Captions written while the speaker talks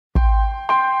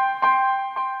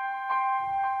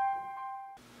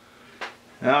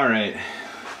Alright,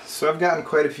 so I've gotten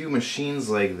quite a few machines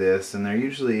like this, and they're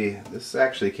usually, this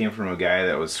actually came from a guy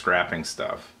that was scrapping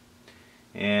stuff.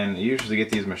 And you usually get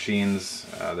these machines,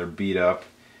 they're beat up,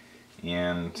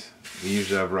 and they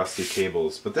usually have rusty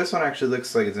cables. But this one actually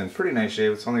looks like it's in pretty nice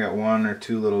shape. It's only got 1 or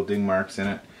 2 little ding marks in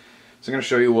it. So I'm going to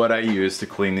show you what I use to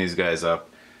clean these guys up.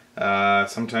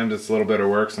 Sometimes it's a little bit of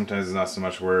work, sometimes it's not so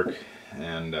much work,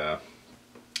 and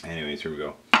anyways, here we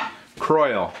go.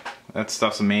 Croil, that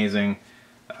stuff's amazing.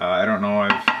 I don't know,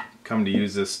 I've come to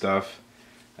use this stuff.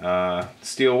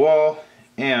 Steel wool,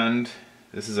 and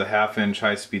this is a 1/2-inch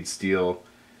high-speed steel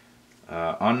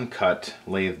uncut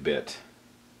lathe bit,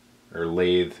 or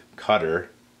lathe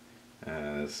cutter,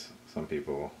 as some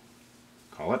people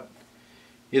call it.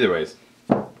 Either ways.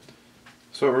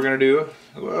 So what we're going to do,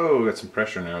 whoa, got some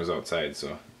pressure in there, I was outside,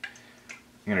 so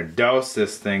I'm going to douse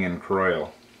this thing in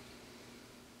Croil.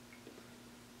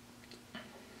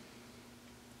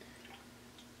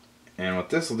 And what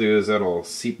this will do is that'll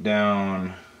seep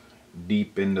down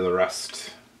deep into the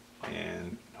rust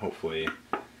and hopefully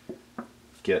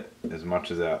get as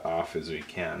much of that off as we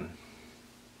can.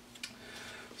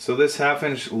 So this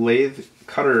 1/2-inch lathe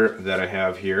cutter that I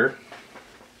have here,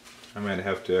 I might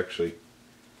have to actually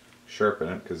sharpen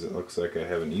it because it looks like I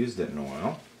haven't used it in a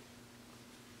while.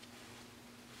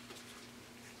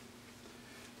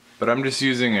 But I'm just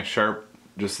using a sharp,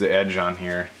 just the edge on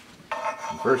here.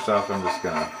 And first off, I'm just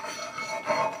going to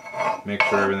make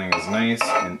sure everything is nice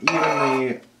and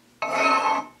evenly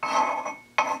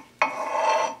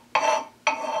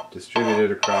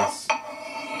distributed across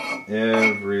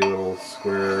every little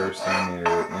square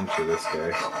centimeter inch of this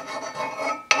guy.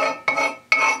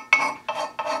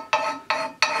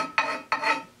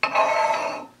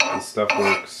 This stuff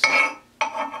works.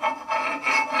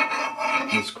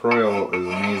 This Croil is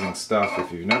amazing stuff.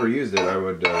 If you've never used it, I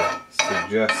would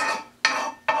suggest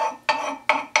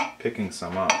picking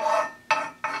some up.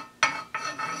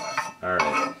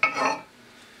 Alright,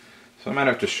 so I might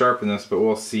have to sharpen this, but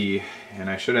we'll see,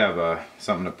 and I should have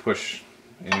something to push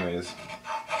anyways.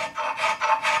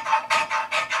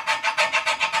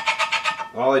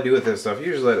 All I do with this stuff, I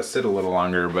usually let it sit a little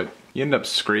longer, but you end up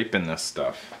scraping this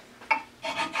stuff.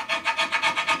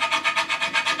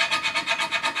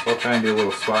 So I'll try and do a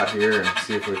little spot here and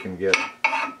see if we can get...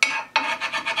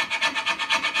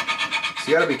 So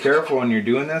you gotta be careful when you're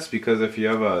doing this, because if you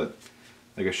have a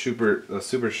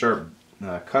super sharp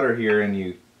cutter here and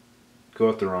you go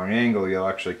at the wrong angle, you'll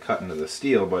actually cut into the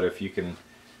steel. But if you can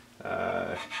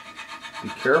be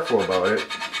careful about it,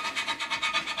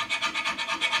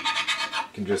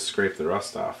 you can just scrape the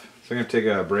rust off. So I'm going to take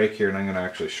a break here and I'm going to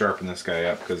actually sharpen this guy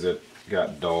up because it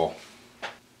got dull.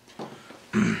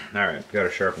 Alright, got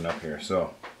it sharpened up here.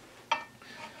 So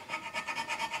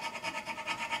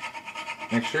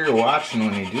make sure you're watching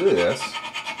when you do this,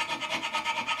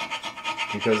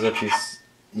 because if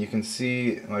you can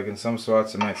see, like in some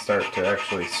spots it might start to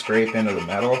actually scrape into the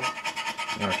metal.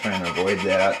 And we're trying to avoid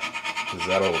that because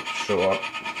that'll show up.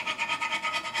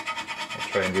 I'll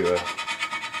try and do just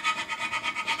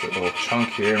a little chunk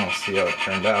here and we'll see how it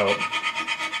turned out.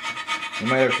 You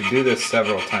might have to do this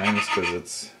several times because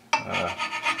it's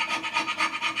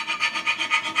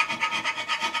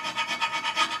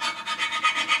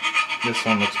this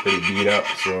one looks pretty beat up,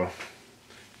 so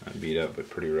not beat up but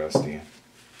pretty rusty.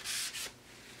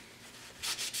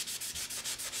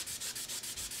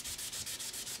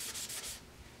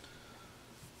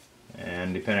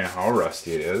 And depending on how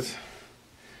rusty it is.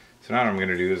 So now what I'm going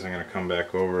to do is I'm going to come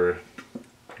back over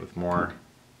with more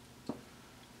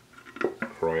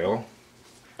Croil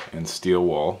and steel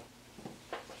wool,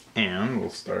 and we'll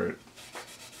start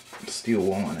steel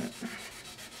wool in it.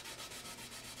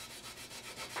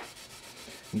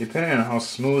 And depending on how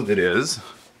smooth it is,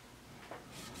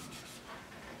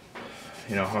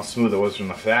 you know, how smooth it was from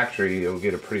the factory, you'll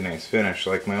get a pretty nice finish.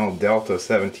 Like my old Delta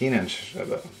 17-inch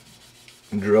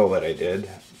drill that I did,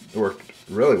 it worked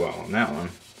really well on that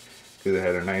one because it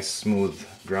had a nice smooth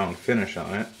ground finish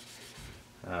on it.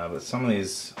 But some of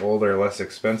these older, less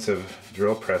expensive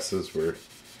drill presses were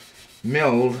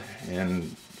milled,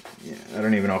 and I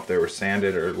don't even know if they were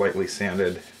sanded or lightly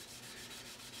sanded.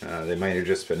 They might have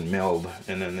just been milled,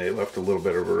 and then they left a little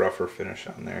bit of a rougher finish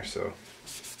on there. So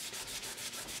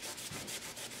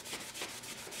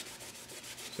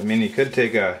I mean, you could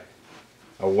take a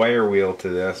wire wheel to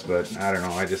this, but I don't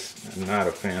know, I'm not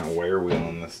a fan of wire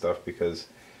wheeling this stuff, because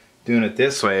doing it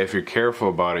this way, if you're careful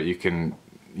about it, you can,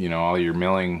 you know, all your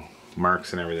milling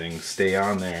marks and everything stay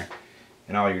on there,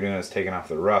 and all you're doing is taking off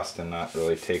the rust and not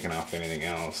really taking off anything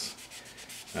else.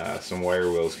 Some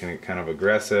wire wheels can get kind of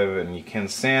aggressive, and you can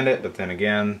sand it, but then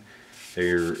again,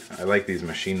 I like these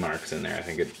machine marks in there. I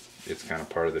think it's kind of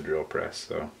part of the drill press.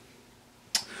 So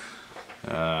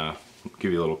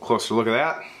give you a little closer look at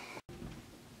that.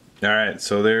 Alright,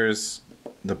 so there's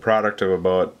the product of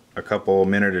about a couple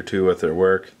minute or two with their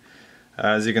work.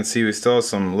 As you can see, we still have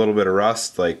some little bit of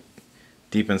rust like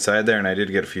deep inside there, and I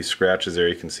did get a few scratches there.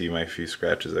 You can see my few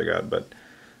scratches I got, but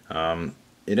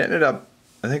it ended up,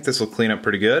 I think this will clean up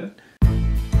pretty good.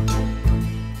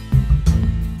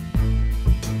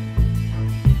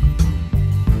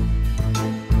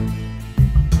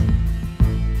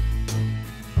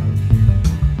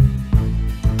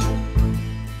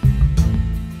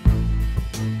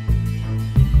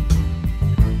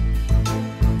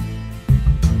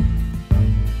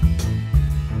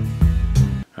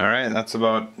 Alright, that's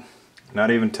about not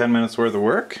even 10 minutes worth of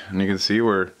work, and you can see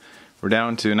we're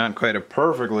down to not quite a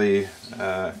perfectly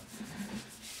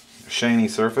shiny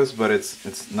surface, but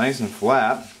it's nice and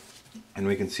flat, and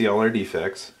we can see all our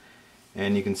defects,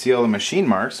 and you can see all the machine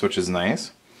marks, which is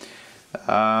nice.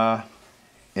 And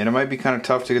it might be kind of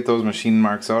tough to get those machine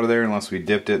marks out of there unless we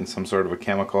dipped it in some sort of a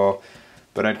chemical,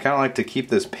 but I'd kind of like to keep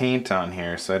this paint on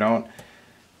here, so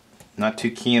not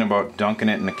too keen about dunking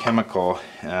it in a chemical.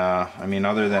 I mean,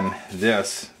 other than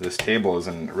this table is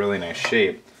in really nice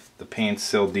shape. The paint's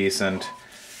still decent.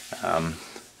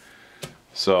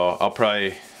 So I'll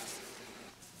probably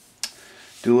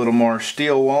do a little more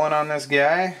steel woolen on this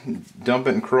guy. Dump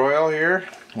it in Croil here.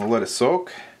 We'll let it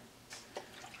soak.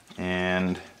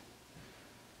 And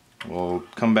we'll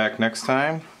come back next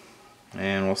time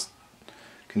and we'll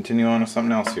continue on with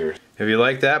something else here. If you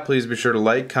like that, please be sure to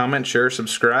like, comment, share,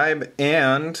 subscribe,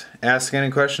 and ask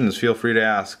any questions. Feel free to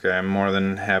ask. I'm more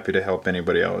than happy to help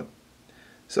anybody out.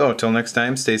 So, until next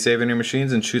time, stay safe in your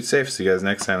machines and shoot safe. See you guys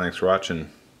next time. Thanks for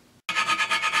watching.